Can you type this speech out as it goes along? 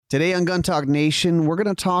Today on Gun Talk Nation, we're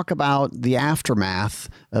going to talk about the aftermath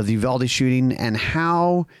of the Uvalde shooting and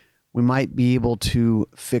how we might be able to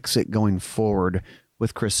fix it going forward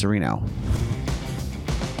with Chris Serino.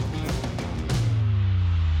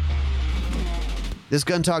 This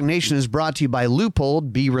Gun Talk Nation is brought to you by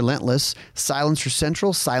Leupold, Be Relentless, Silencer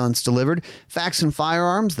Central, Silence Delivered, Facts and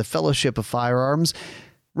Firearms, the Fellowship of Firearms,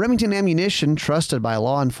 Remington Ammunition, trusted by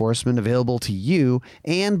law enforcement, available to you,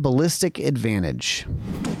 and Ballistic Advantage.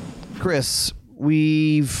 Chris,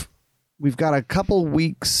 we've got a couple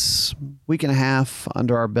weeks, week and a half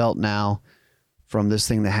under our belt now from this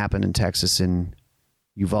thing that happened in Texas in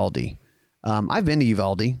Uvalde. I've been to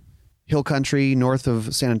Uvalde, hill country north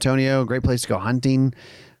of San Antonio, great place to go hunting,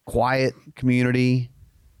 quiet community.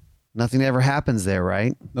 Nothing ever happens there,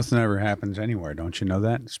 right? Nothing ever happens anywhere. Don't you know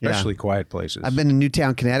that? Especially quiet places. I've been to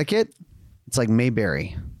Newtown, Connecticut. It's like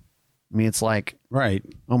Mayberry. I mean, it's like, right.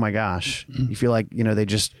 Oh my gosh. You feel like, they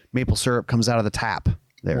just maple syrup comes out of the tap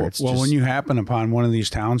there. Well, when you happen upon one of these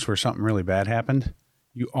towns where something really bad happened,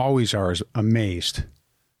 you always are amazed.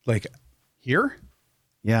 Like, here?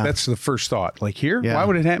 Yeah. That's the first thought. Like, here? Yeah. Why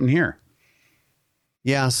would it happen here?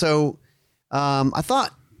 Yeah. So I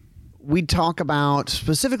thought we'd talk about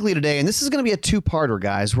specifically today, and this is going to be a two-parter,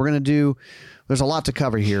 guys. There's a lot to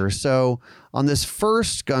cover here. So on this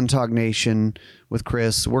first Gun Talk Nation with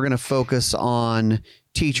Chris, we're going to focus on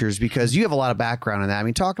teachers because you have a lot of background in that. I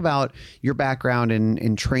mean, talk about your background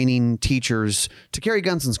in training teachers to carry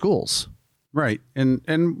guns in schools. Right. And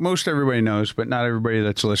most everybody knows, but not everybody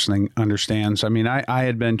that's listening understands. I mean, I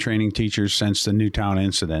had been training teachers since the Newtown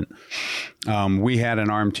incident. We had an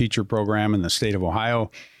armed teacher program in the state of Ohio.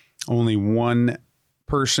 Only one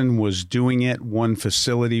person was doing it. One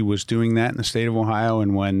facility was doing that in the state of Ohio.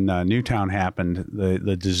 And when Newtown happened,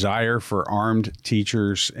 the desire for armed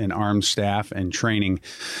teachers and armed staff and training,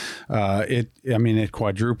 it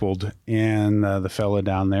quadrupled. And the fella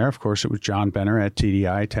down there, of course, it was John Benner at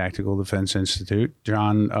TDI, Tactical Defense Institute.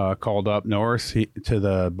 John called up north to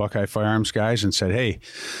the Buckeye Firearms guys and said, "Hey,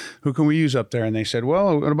 who can we use up there?" And they said,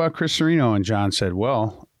 "Well, what about Chris Serino?" And John said,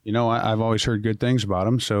 "Well, I've always heard good things about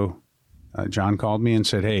him, so." John called me and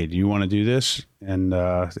said, "Hey, do you want to do this?" And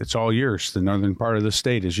it's all yours. The northern part of the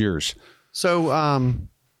state is yours. So how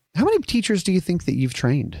many teachers do you think that you've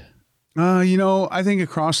trained? I think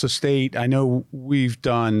across the state, I know we've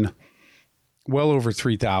done well over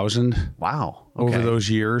 3,000. Wow. Okay. Over those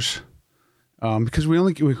years. Because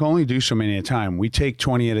we can only do so many at a time. We take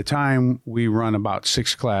 20 at a time. We run about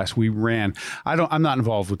 6 class. I'm not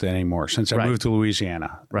involved with that anymore since I moved to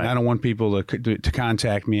Louisiana. Right. I don't want people to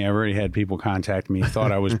contact me. I've already had people contact me.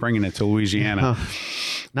 Thought I was bringing it to Louisiana.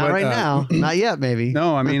 Not right now. Not yet, maybe.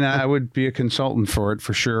 No, I mean, I would be a consultant for it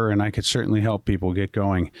for sure. And I could certainly help people get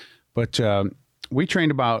going. But we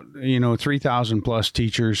trained about, 3,000 plus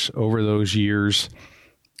teachers over those years.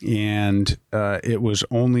 And it was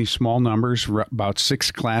only small numbers, about 6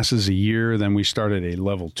 classes a year. Then we started a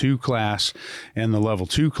level 2 class, and the level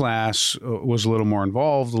 2 class was a little more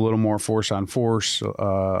involved, a little more force on force,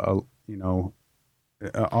 the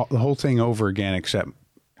whole thing over again, except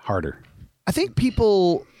harder. I think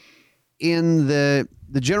people in the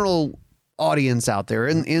general audience out there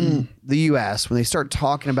in the U.S., when they start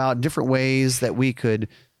talking about different ways that we could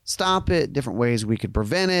stop it, different ways we could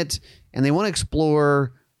prevent it, and they want to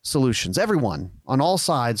explore solutions. Everyone on all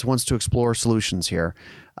sides wants to explore solutions here.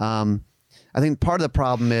 I think part of the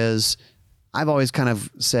problem is I've always kind of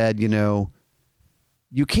said, you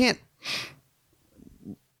can't,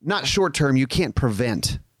 not short term, you can't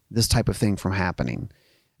prevent this type of thing from happening.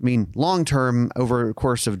 I mean, long term, over the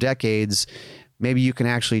course of decades, maybe you can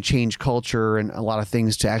actually change culture and a lot of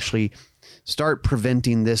things to actually start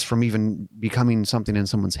preventing this from even becoming something in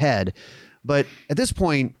someone's head. But at this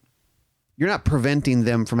point, you're not preventing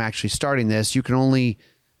them from actually starting this. You can only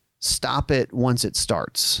stop it once it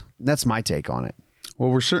starts. That's my take on it. Well,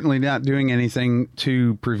 we're certainly not doing anything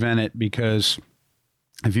to prevent it because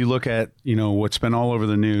if you look at, what's been all over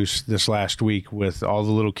the news this last week with all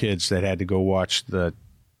the little kids that had to go watch the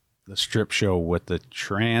strip show with the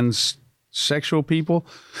transsexual people,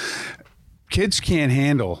 kids can't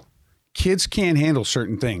handle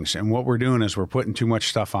certain things. And what we're doing is we're putting too much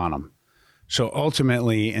stuff on them. So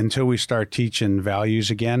ultimately, until we start teaching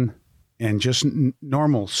values again and just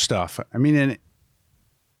normal stuff, I mean,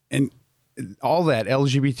 and all that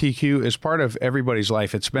LGBTQ is part of everybody's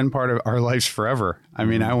life. It's been part of our lives forever. I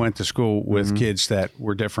mean, I went to school with kids that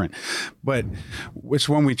were different, but it's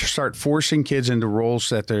when we start forcing kids into roles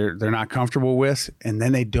that they're not comfortable with, and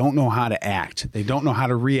then they don't know how to act. They don't know how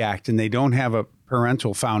to react, and they don't have a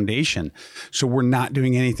parental foundation. So we're not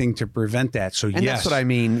doing anything to prevent that. So and that's what I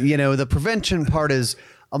mean. The prevention part is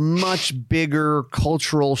a much bigger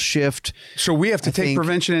cultural shift. So we have to take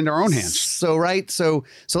prevention into our own hands. So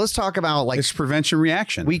let's talk about like it's prevention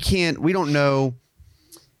reaction. We don't know.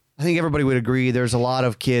 I think everybody would agree there's a lot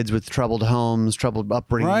of kids with troubled homes, troubled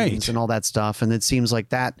upbringings, and all that stuff. And it seems like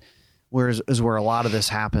that is where a lot of this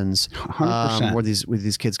happens, 100%. where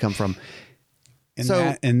these kids come from.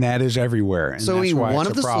 And that is everywhere. And so that's why one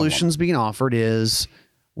of the problem. solutions being offered is,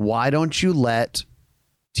 why don't you let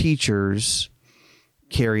teachers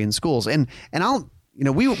carry in schools? And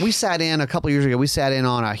we sat in a couple years ago, we sat in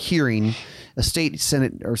on a hearing, a state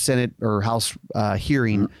Senate or House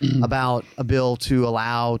hearing about a bill to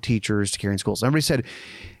allow teachers to carry in schools. Everybody said,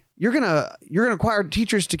 you're gonna require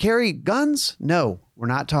teachers to carry guns? No, we're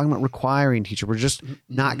not talking about requiring teachers. We're just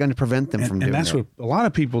not going to prevent them from doing it. And that's what a lot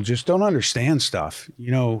of people just don't understand stuff.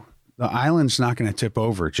 The island's not going to tip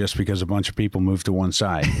over just because a bunch of people move to one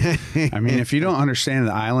side. I mean, if you don't understand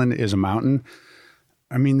the island is a mountain,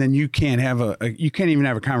 I mean, then you can't even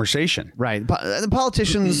have a conversation. Right. The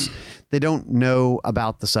politicians, they don't know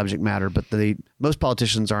about the subject matter, but most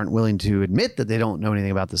politicians aren't willing to admit that they don't know anything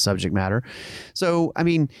about the subject matter. So, I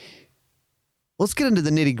mean, let's get into the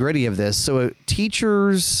nitty gritty of this. So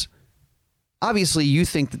teachers, obviously you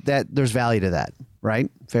think that there's value to that, right?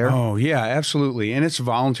 Fair? Oh, yeah, absolutely. And it's a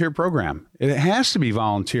volunteer program. It has to be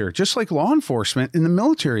volunteer, just like law enforcement in the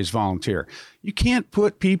military is volunteer. You can't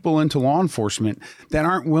put people into law enforcement that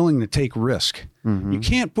aren't willing to take risk. Mm-hmm. You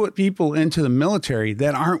can't put people into the military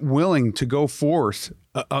that aren't willing to go forth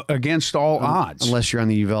against all odds. Unless you're on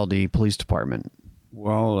the Uvalde Police Department.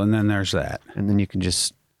 Well, and then there's that. And then you can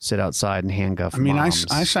just sit outside and handcuff moms.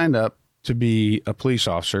 I signed up to be a police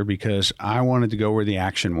officer because I wanted to go where the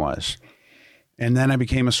action was. And then I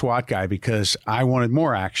became a SWAT guy because I wanted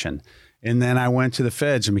more action. And then I went to the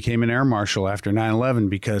feds and became an air marshal after 9/11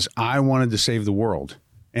 because I wanted to save the world.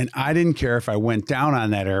 And I didn't care if I went down on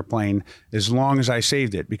that airplane as long as I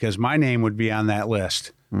saved it, because my name would be on that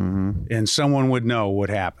list. Mm-hmm. And someone would know what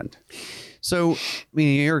happened. So, I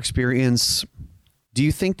mean, in your experience, do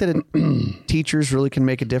you think that teachers really can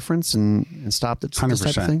make a difference and stop this type of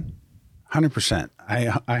thing? 100%. I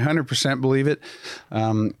 100% believe it.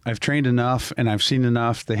 I've trained enough and I've seen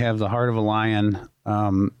enough. They have the heart of a lion.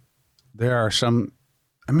 There are some,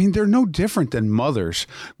 I mean, they're no different than mothers.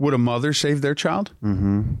 Would a mother save their child?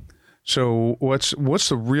 Mm-hmm. So what's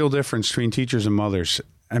the real difference between teachers and mothers?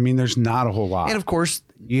 I mean, there's not a whole lot. And of course,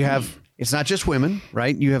 it's not just women,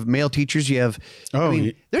 right? You have male teachers. You have,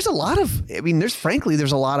 there's a lot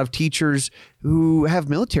of teachers who have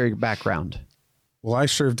military background. Well, I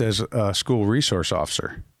served as a school resource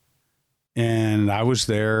officer, and I was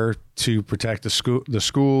there to protect the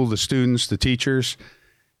school, the students, the teachers,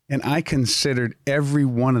 and I considered every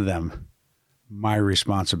one of them my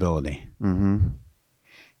responsibility. Mm-hmm.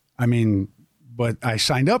 I mean, but I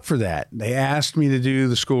signed up for that. They asked me to do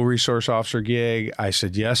the school resource officer gig. I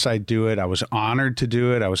said, yes, I'd do it. I was honored to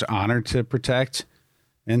do it. I was honored to protect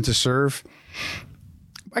and to serve.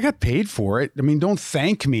 I got paid for it. I mean, don't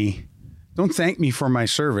thank me. Don't thank me for my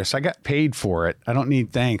service. I got paid for it. I don't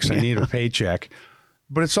need thanks. I need a paycheck.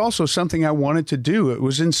 But it's also something I wanted to do. It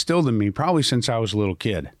was instilled in me probably since I was a little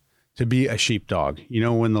kid to be a sheepdog.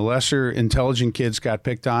 When the lesser intelligent kids got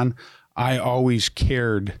picked on, I always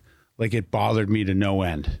cared. Like, it bothered me to no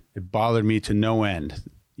end. It bothered me to no end.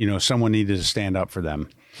 Someone needed to stand up for them.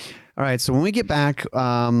 All right. So when we get back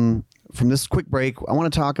from this quick break, I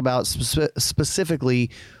want to talk about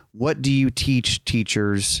specifically, what do you teach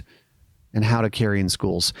teachers and how to carry in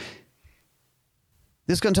schools.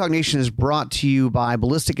 This Gun Talk Nation is brought to you by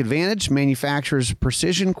Ballistic Advantage, manufacturers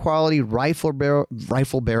precision quality rifle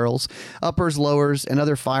barrels, uppers, lowers, and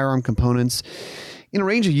other firearm components in a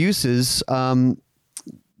range of uses.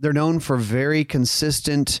 They're known for very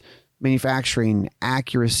consistent manufacturing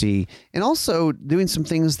accuracy and also doing some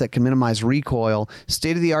things that can minimize recoil,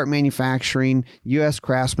 state-of-the-art manufacturing, U.S.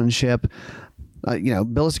 craftsmanship.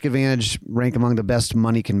 Ballistic Advantage rank among the best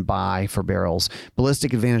money can buy for barrels.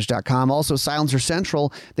 BallisticAdvantage.com. Also, Silencer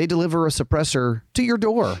Central. They deliver a suppressor to your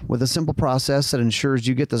door with a simple process that ensures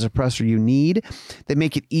you get the suppressor you need. They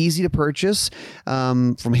make it easy to purchase.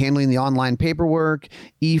 From handling the online paperwork,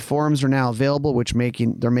 e-forms are now available, which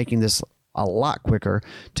they're making this a lot quicker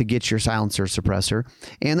to get your silencer suppressor.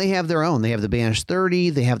 And they have their own. They have the Banish 30.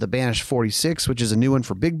 They have the Banish 46, which is a new one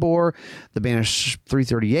for big bore. The Banish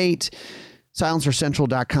 338.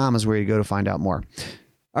 SilencerCentral.com is where you go to find out more.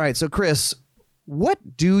 All right. So, Chris, what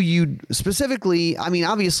do you specifically, I mean,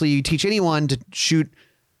 obviously you teach anyone to shoot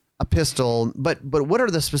a pistol, but what are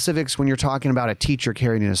the specifics when you're talking about a teacher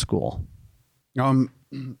carrying in a school?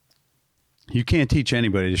 you can't teach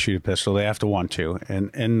anybody to shoot a pistol. They have to want to,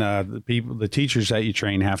 and the teachers that you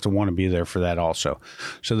train have to want to be there for that also.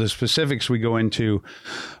 So the specifics we go into,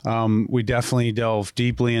 we definitely delve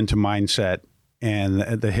deeply into mindset and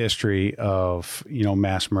the history of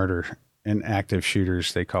mass murder and active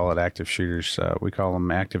shooters. They call it active shooters. We call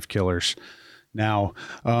them active killers. Now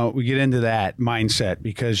we get into that mindset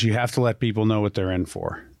because you have to let people know what they're in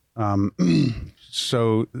for.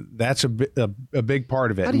 So that's a big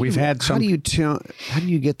part of it. How do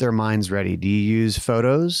you get their minds ready? Do you use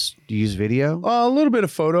photos? Do you use video? A little bit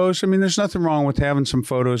of photos. I mean, there's nothing wrong with having some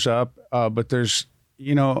photos up, but there's,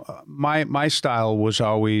 my style was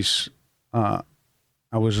always, I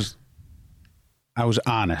was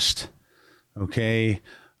honest. Okay.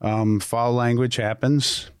 Foul language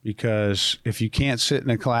happens because if you can't sit in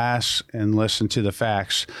a class and listen to the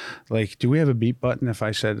facts, like, do we have a beep button? If I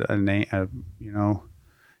said a name,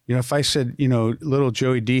 if I said, little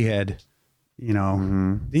Joey D-head,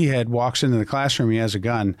 D-head walks into the classroom, he has a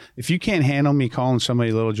gun. If you can't handle me calling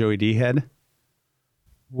somebody little Joey D-head,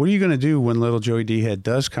 what are you going to do when little Joey D-head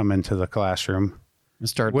does come into the classroom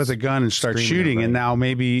with a gun and start shooting? And now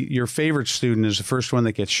maybe your favorite student is the first one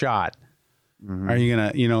that gets shot. Mm-hmm. Are you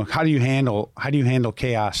gonna, how do you handle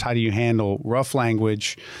chaos? How do you handle rough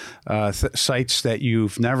language, sights that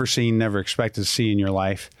you've never seen, never expected to see in your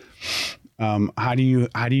life? How do you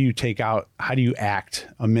act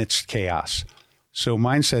amidst chaos? So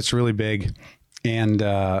mindset's really big, and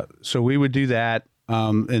so we would do that,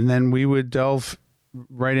 and then we would delve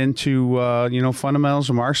right into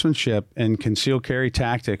fundamentals of marksmanship and concealed carry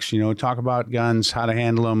tactics. Talk about guns, how to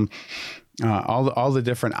handle them. All the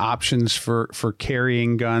different options for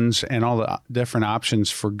carrying guns and all the different options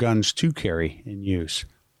for guns to carry and use.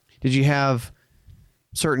 Did you have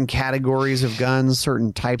certain categories of guns,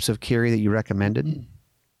 certain types of carry that you recommended?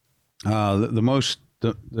 The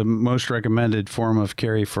most recommended form of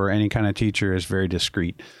carry for any kind of teacher is very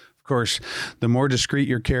discreet. Of course, the more discreet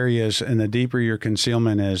your carry is and the deeper your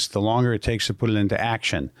concealment is, the longer it takes to put it into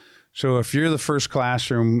action. So if you're the first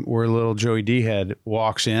classroom where little Joey D-head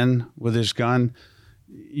walks in with his gun,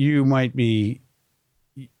 you can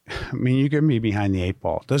be behind the 8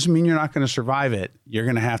 ball. Doesn't mean you're not going to survive it. You're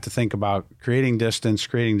going to have to think about creating distance,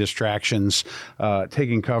 creating distractions,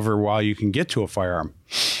 taking cover while you can get to a firearm.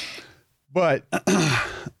 But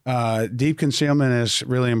deep concealment is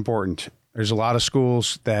really important. There's a lot of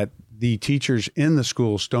schools that the teachers in the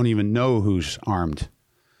schools don't even know who's armed.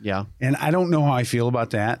 Yeah. And I don't know how I feel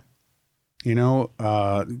about that.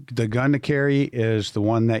 The gun to carry is the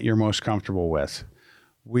one that you're most comfortable with.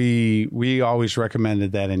 We always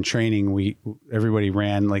recommended that in training. Everybody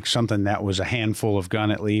ran like something that was a handful of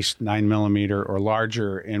gun, at least 9mm or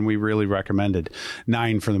larger, and we really recommended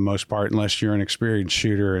 9 for the most part, unless you're an experienced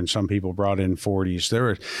shooter. And some people brought in 40s.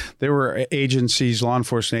 There were agencies, law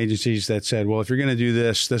enforcement agencies, that said, "Well, if you're going to do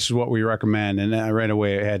this, this is what we recommend." And right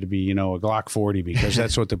away, it had to be a Glock 40 because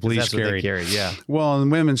that's what the police carried. Yeah. Well,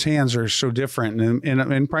 and women's hands are so different,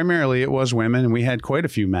 and primarily it was women, and we had quite a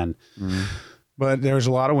few men. Mm-hmm. But there was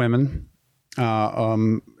a lot of women,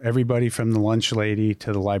 everybody from the lunch lady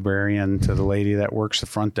to the librarian to the lady that works the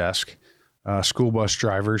front desk, school bus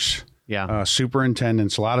drivers,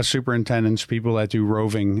 superintendents, a lot of superintendents, people that do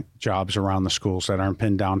roving jobs around the schools that aren't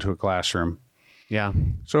pinned down to a classroom. Yeah.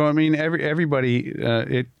 So, I mean, everybody,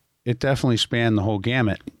 it definitely spanned the whole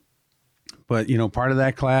gamut. But, part of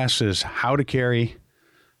that class is how to carry,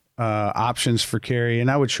 options for carry.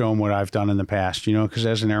 And I would show them what I've done in the past, because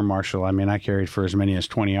as an air marshal, I mean, I carried for as many as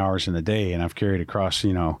 20 hours in a day, and I've carried across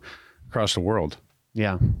the world.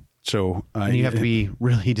 Yeah. So and you have to be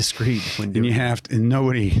really discreet when doing it. And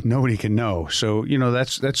nobody can know. So,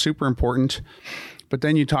 that's super important. But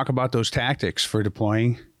then you talk about those tactics for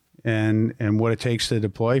deploying and what it takes to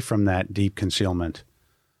deploy from that deep concealment.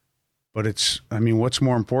 But what's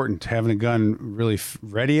more important, having a gun really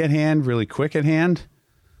ready at hand, really quick at hand,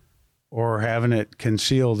 or having it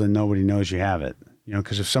concealed and nobody knows you have it?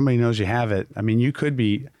 Because if somebody knows you have it, you could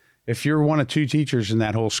be, if you're one of 2 teachers in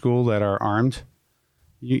that whole school that are armed,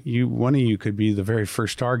 one of you could be the very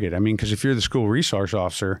first target. Because if you're the school resource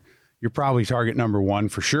officer, you're probably target number 1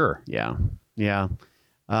 for sure. Yeah. Yeah.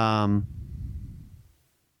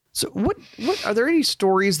 So what are there any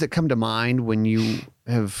stories that come to mind when you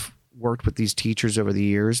have worked with these teachers over the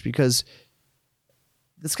years? Because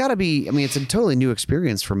it's got to be, it's a totally new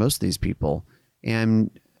experience for most of these people.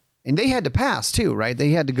 And they had to pass too, right?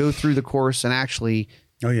 They had to go through the course and actually,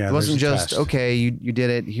 it wasn't just, okay, you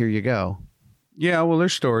did it, here you go. Yeah, well,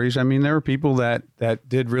 there's stories. There were people that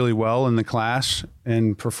did really well in the class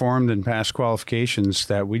and performed and passed qualifications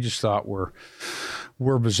that we just thought were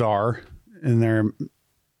bizarre in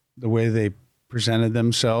the way they presented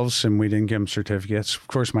themselves and we didn't give them certificates. Of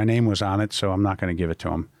course, my name was on it, so I'm not going to give it to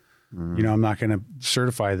them. You know, I'm not going to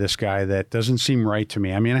certify this guy. That doesn't seem right to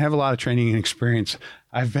me. I mean, I have a lot of training and experience.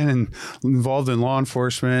 I've been involved in law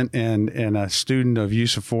enforcement and a student of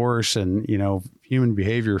use of force and, you know, human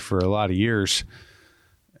behavior for a lot of years.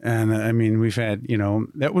 And I mean, we've had, you know,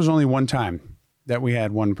 that was only one time that we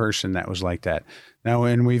had one person that was like that. Now,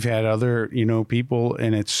 and we've had other, you know, people,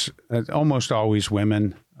 and it's almost always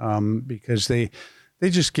women, because they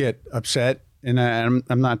just get upset. And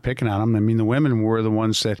I'm not picking on them. I mean, the women were the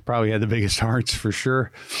ones that probably had the biggest hearts for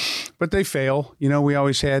sure, but they fail. You know, we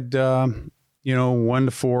always had, 1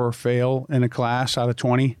 to 4 fail in a class out of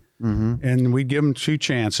 20. And we give them 2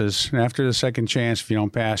 chances. And after the second chance, if you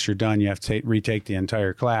don't pass, you're done. You have to retake the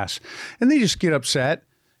entire class. And they just get upset.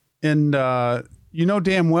 And you know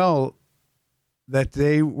damn well that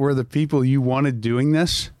they were the people you wanted doing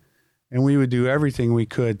this. And we would do everything we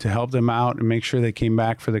could to help them out and make sure they came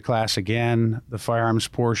back for the class again, the firearms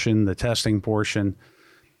portion, the testing portion,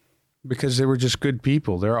 because they were just good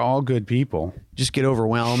people. They're all good people. Just get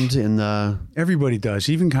overwhelmed in the... Everybody does.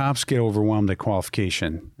 Even cops get overwhelmed at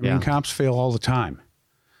qualification. I mean, cops fail all the time.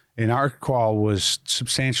 And our qual was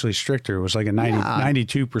substantially stricter. It was like a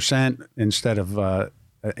 92% instead of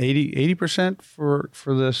 80% for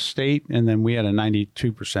the state, and then we had a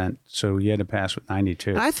 92%, so you had to pass with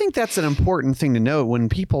 92. And I think that's an important thing to note when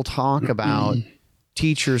people talk about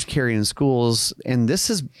teachers carrying schools, and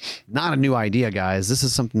this is not a new idea, guys. This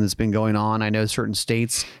is something that's been going on. I know certain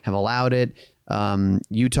states have allowed it.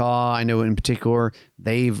 Utah, I know in particular,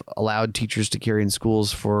 they've allowed teachers to carry in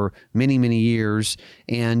schools for many, many years,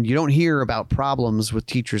 and you don't hear about problems with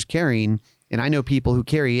teachers carrying. And I know people who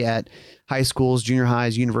carry at high schools, junior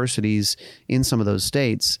highs, universities in some of those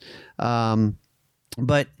states.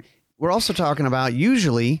 But we're also talking about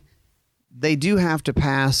usually they do have to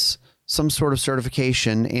pass some sort of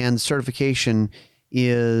certification, and certification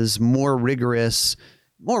is more rigorous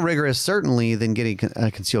certainly than getting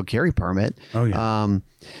a concealed carry permit. Oh, yeah.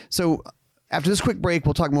 So after this quick break,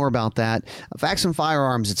 we'll talk more about that. Faxon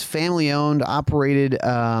Firearms, it's family-owned, operated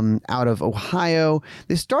out of Ohio.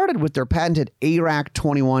 They started with their patented ARAC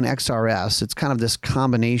 21 XRS. It's kind of this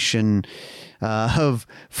combination of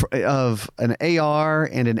an AR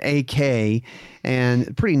and an AK,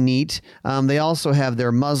 and pretty neat. They also have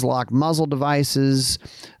their Muzzlock muzzle devices,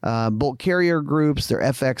 bolt carrier groups, their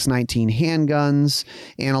FX19 handguns,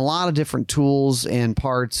 and a lot of different tools and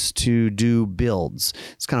parts to do builds.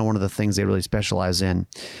 It's kind of one of the things they really specialize in.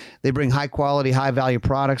 They bring high-quality, high-value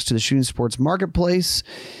products to the shooting sports marketplace.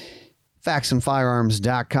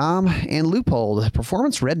 FaxonFirearms.com and Leupold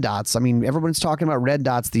Performance Red Dots. I mean, everyone's talking about red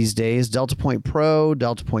dots these days. Delta Point Pro,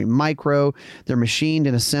 Delta Point Micro. They're machined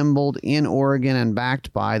and assembled in Oregon and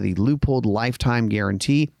backed by the Leupold Lifetime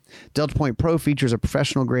Guarantee. Delta Point Pro features a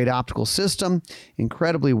professional-grade optical system,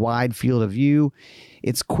 incredibly wide field of view.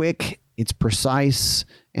 It's quick, it's precise,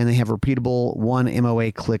 and they have repeatable 1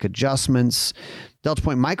 MOA click adjustments. Delta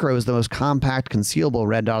Point Micro is the most compact concealable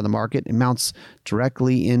red dot on the market. It mounts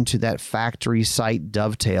directly into that factory sight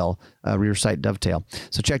dovetail, rear sight dovetail.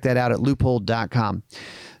 So check that out at leupold.com.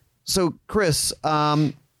 So Chris,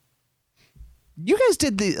 you guys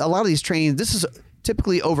did a lot of these trainings. This is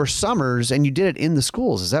typically over summers, and you did it in the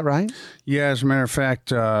schools. Is that right? Yeah, as a matter of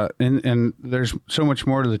fact, and there's so much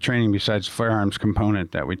more to the training besides the firearms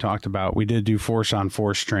component that we talked about. We did do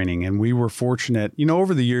force-on-force training, and we were fortunate. You know,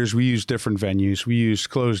 over the years, we used different venues. We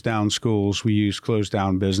used closed-down schools. We used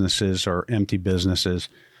closed-down businesses or empty businesses.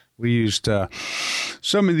 We used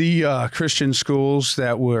some of the Christian schools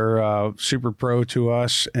that were super pro to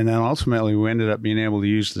us, and then ultimately we ended up being able to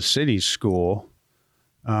use the city's school.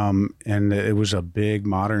 And it was a big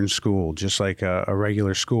modern school, just like a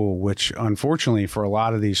regular school, which unfortunately for a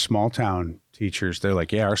lot of these small town teachers, they're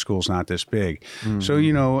like, yeah, our school's not this big. Mm-hmm. So,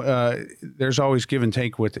 you know, there's always give and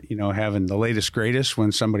take with, you know, having the latest, greatest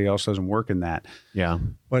when somebody else doesn't work in that. Yeah.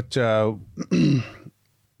 But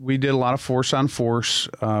we did a lot of force on force.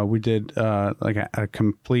 We did like a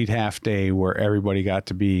complete half day where everybody got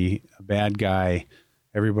to be a bad guy.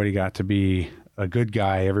 Everybody got to be a good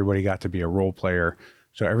guy. Everybody got to be a role player.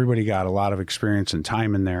 So everybody got a lot of experience and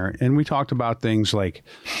time in there. And we talked about things like,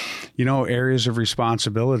 you know, areas of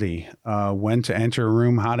responsibility, when to enter a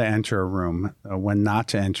room, how to enter a room, when not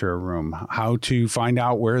to enter a room, how to find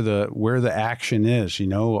out where the action is, you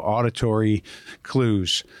know, auditory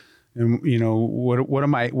clues. And, you know, what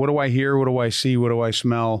do I hear? What do I see? What do I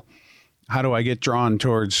smell? how do I get drawn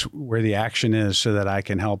towards where the action is so that I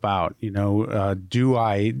can help out? Do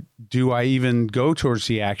I even go towards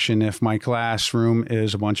the action if my classroom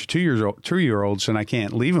is a bunch of 2-year-olds and I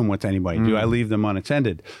can't leave them with anybody? Do I leave them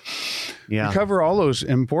unattended? Yeah. We cover all those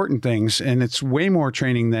important things, and it's way more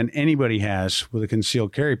training than anybody has with a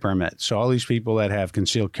concealed carry permit. So all these people that have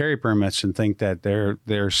concealed carry permits and think that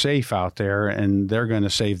they're safe out there and they're going to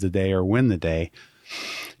save the day or win the day,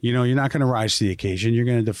 you're not going to rise to the occasion. You're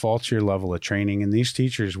going to default to your level of training. And these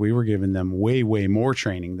teachers, we were giving them way, way more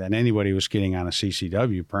training than anybody was getting on a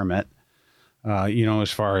CCW permit.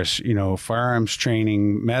 As far as, firearms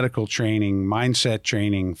training, medical training, mindset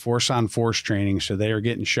training, force on force training. So they are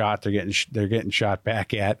getting shot. They're getting shot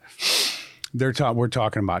back at. We're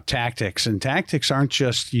talking about tactics, and tactics aren't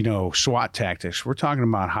just, SWAT tactics. We're talking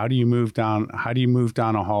about how do you move down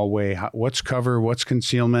a hallway? What's cover? What's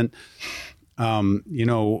concealment?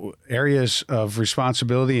 Areas of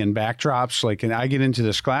responsibility and backdrops. Like, and I get into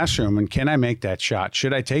this classroom and can I make that shot?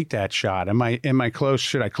 Should I take that shot? Am I close?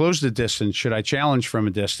 Should I close the distance? Should I challenge from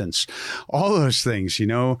a distance? All those things,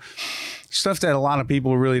 stuff that a lot of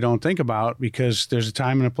people really don't think about, because there's a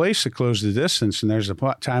time and a place to close the distance, and there's a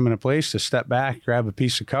time and a place to step back, grab a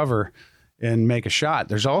piece of cover and make a shot.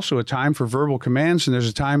 There's also a time for verbal commands, and there's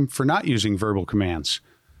a time for not using verbal commands.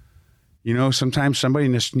 Sometimes somebody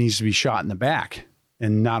just needs to be shot in the back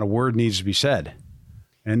and not a word needs to be said.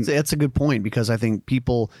 And that's a good point, because I think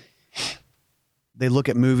people, they look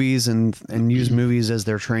at movies and use movies as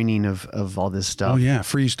their training of all this stuff. Oh yeah.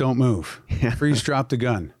 Freeze, don't move. Yeah. Freeze, drop the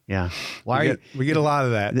gun. Yeah. We get a lot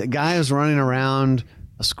of that. The guy is running around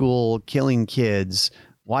a school killing kids.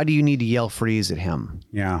 Why do you need to yell freeze at him?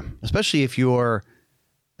 Yeah. Especially if you're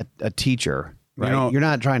a teacher. Right. You're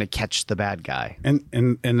not trying to catch the bad guy.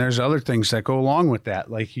 And there's other things that go along with that.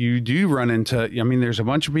 Like, you do run into, there's a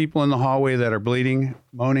bunch of people in the hallway that are bleeding,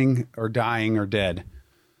 moaning, or dying, or dead.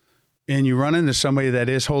 And you run into somebody that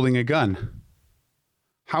is holding a gun.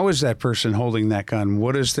 How is that person holding that gun?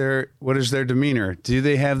 What is their demeanor? Do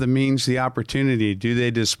they have the means, the opportunity? Do they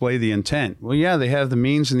display the intent? Well, yeah, they have the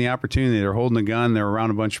means and the opportunity. They're holding a gun. They're around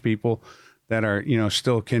a bunch of people that are,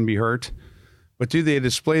 still can be hurt. But do they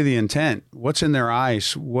display the intent? What's in their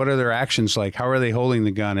eyes? What are their actions like? How are they holding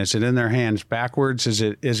the gun? Is it in their hands backwards? Is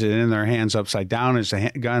it in their hands upside down? Is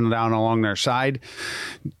the gun down along their side?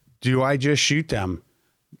 Do I just shoot them?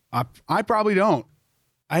 I probably don't.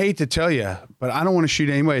 I hate to tell you, but I don't want to shoot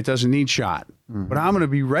anybody that doesn't need shot. Mm-hmm. But I'm going to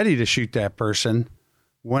be ready to shoot that person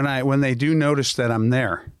when they do notice that I'm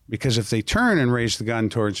there. Because if they turn and raise the gun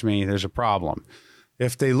towards me, there's a problem.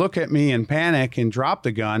 If they look at me and panic and drop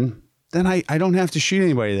the gun, then I don't have to shoot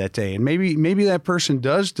anybody that day. And maybe that person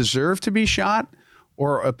does deserve to be shot,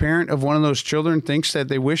 or a parent of one of those children thinks that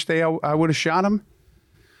they wish I would have shot him.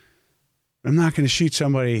 I'm not going to shoot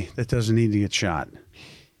somebody that doesn't need to get shot.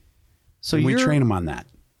 So we train them on that.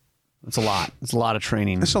 It's a lot. It's a lot of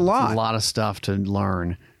training. It's a lot. It's a lot of stuff to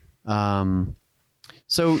learn.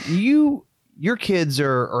 So your kids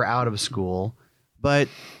are out of school, but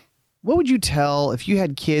what would you tell if you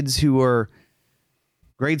had kids who were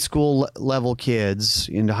grade school level kids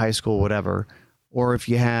into high school, whatever, or if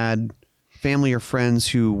you had family or friends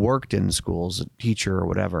who worked in schools, a teacher or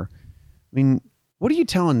whatever? I mean, what are you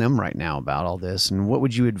telling them right now about all this? And what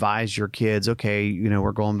would you advise your kids? Okay,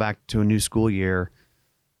 we're going back to a new school year.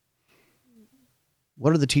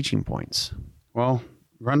 What are the teaching points? Well,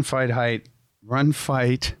 run, hide,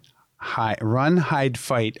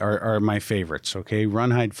 fight are my favorites. Okay.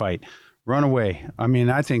 Run, hide, fight. Run away. I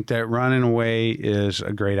mean, I think that running away is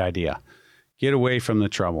a great idea. Get away from the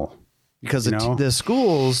trouble. Because the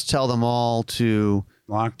schools tell them all to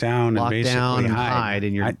lock down and hide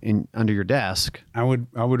under your desk. I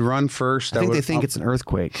would run first. I think they think it's an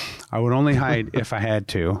earthquake. I would only hide if I had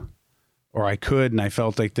to, or I could, and I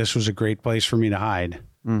felt like this was a great place for me to hide.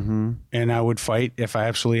 Mm-hmm. And I would fight if I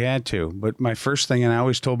absolutely had to. But my first thing, and I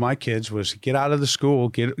always told my kids, was get out of the school,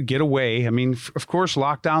 get away. I mean, of course,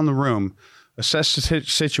 lock down the room, assess the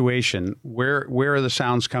situation. Where are the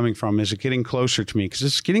sounds coming from? Is it getting closer to me? Because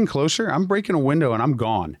it's getting closer. I'm breaking a window and I'm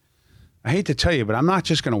gone. I hate to tell you, but I'm not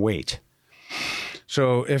just going to wait.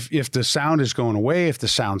 So if the sound is going away, if the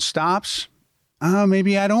sound stops,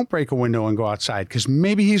 maybe I don't break a window and go outside, because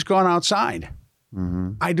maybe he's gone outside.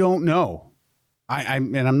 Mm-hmm. I don't know.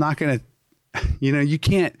 And I'm not going to,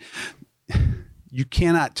 you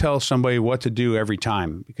cannot tell somebody what to do every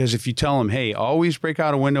time, because if you tell them, hey, always break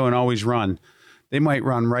out a window and always run, they might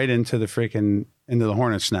run right into the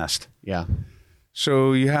hornet's nest. Yeah.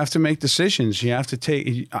 So you have to make decisions. You have to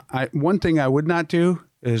take, one thing I would not do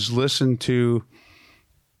is listen to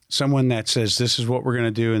someone that says, this is what we're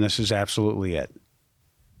going to do, and this is absolutely it.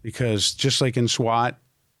 because just like in SWAT,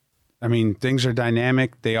 I mean, things are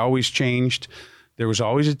dynamic. They always changed. There was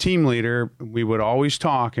always a team leader. We would always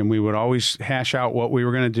talk and we would always hash out what we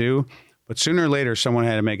were going to do. But sooner or later, someone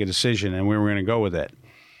had to make a decision and we were going to go with it.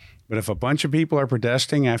 But if a bunch of people are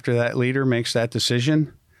protesting after that leader makes that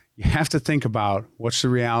decision, you have to think about what's the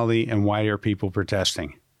reality and why are people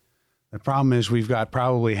protesting. The problem is we've got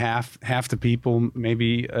probably half the people,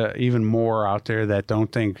 maybe even more out there that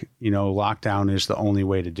don't think, lockdown is the only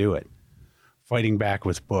way to do it. Fighting back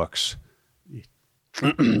with books.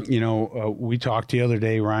 We talked the other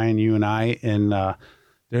day, Ryan, you and I, and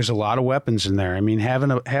there's a lot of weapons in there. I mean,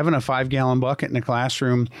 having a 5-gallon bucket in a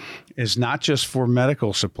classroom is not just for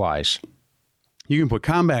medical supplies. You can put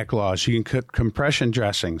combat gloves, you can put compression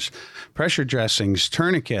dressings, pressure dressings,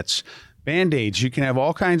 tourniquets, Band-Aids. You can have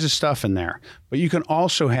all kinds of stuff in there, but you can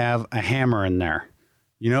also have a hammer in there.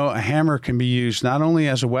 A hammer can be used not only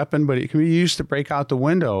as a weapon, but it can be used to break out the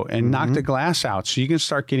window and knock the glass out. So you can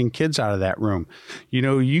start getting kids out of that room.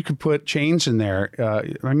 You could put chains in there.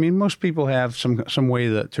 Most people have some way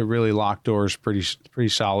to really lock doors pretty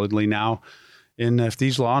solidly now. And if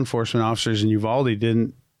these law enforcement officers in Uvalde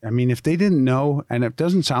if they didn't know, and it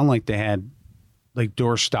doesn't sound like they had like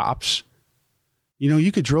door stops,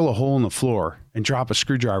 you could drill a hole in the floor and drop a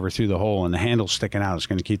screwdriver through the hole and the handle sticking out is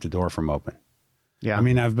going to keep the door from open. Yeah.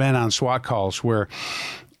 I've been on SWAT calls where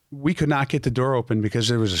we could not get the door open because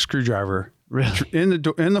there was a screwdriver in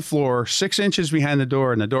the floor, 6 inches behind the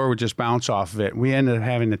door, and the door would just bounce off of it. We ended up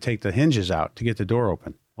having to take the hinges out to get the door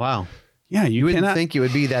open. Wow. Yeah, you wouldn't think it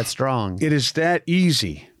would be that strong. It is that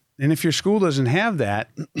easy. And if your school doesn't have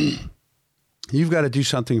that, you've got to do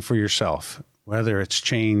something for yourself. Whether it's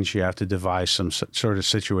change, you have to devise some sort of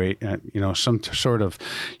some sort of,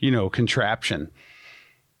 contraption.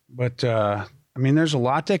 But, there's a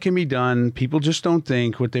lot that can be done. People just don't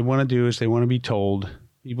think. What they want to do is they want to be told.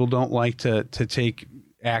 People don't like to take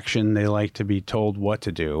action. They like to be told what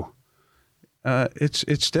to do.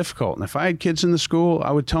 It's difficult. And if I had kids in the school,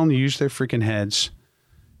 I would tell them to use their freaking heads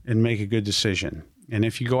and make a good decision. And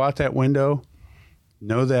if you go out that window,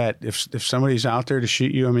 know that if somebody's out there to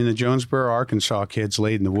shoot you, the Jonesboro, Arkansas kids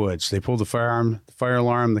laid in the woods. They pulled the fire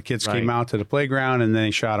alarm. The kids came out to the playground and then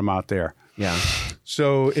they shot them out there. Yeah.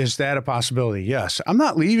 So is that a possibility? Yes. I'm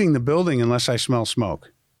not leaving the building unless I smell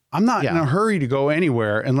smoke. I'm not in a hurry to go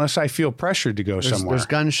anywhere unless I feel pressured to go somewhere. There's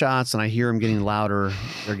gunshots and I hear them getting louder.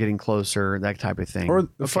 They're getting closer, that type of thing. Or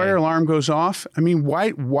the fire alarm goes off.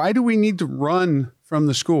 Why do we need to run from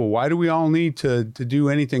the school? Why do we all need to do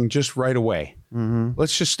anything just right away? Mm-hmm.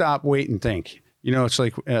 Let's just stop, wait, and think. It's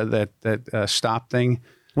like that stop thing.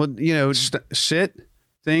 Well, sit,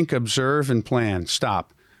 think, observe, and plan.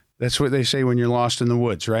 Stop. That's what they say when you're lost in the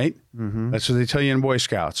woods, right? Mm-hmm. That's what they tell you in Boy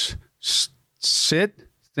Scouts. Sit,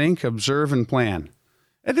 think, observe, and plan.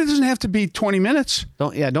 It doesn't have to be 20 minutes.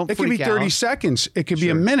 It could be 30 seconds. It could be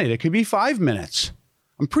a minute. It could be 5 minutes.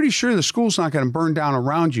 I'm pretty sure the school's not going to burn down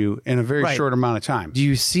around you in a very short amount of time. Do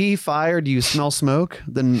you see fire? Do you smell smoke?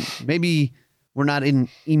 Then maybe we're not in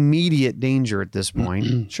immediate danger at this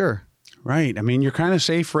point. Sure. Right. You're kind of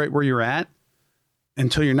safe right where you're at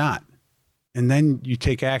until you're not. And then you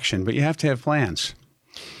take action, but you have to have plans.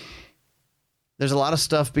 There's a lot of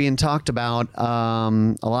stuff being talked about,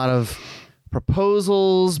 a lot of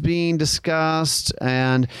proposals being discussed,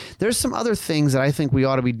 and there's some other things that I think we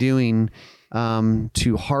ought to be doing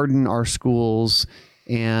to harden our schools.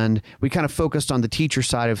 And we kind of focused on the teacher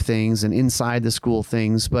side of things and inside the school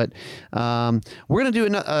things, but we're going to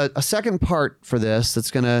do a second part for this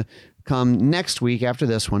that's going to come next week after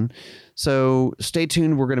this one. So stay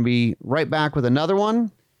tuned. We're going to be right back with another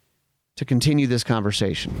one to continue this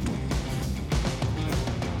conversation.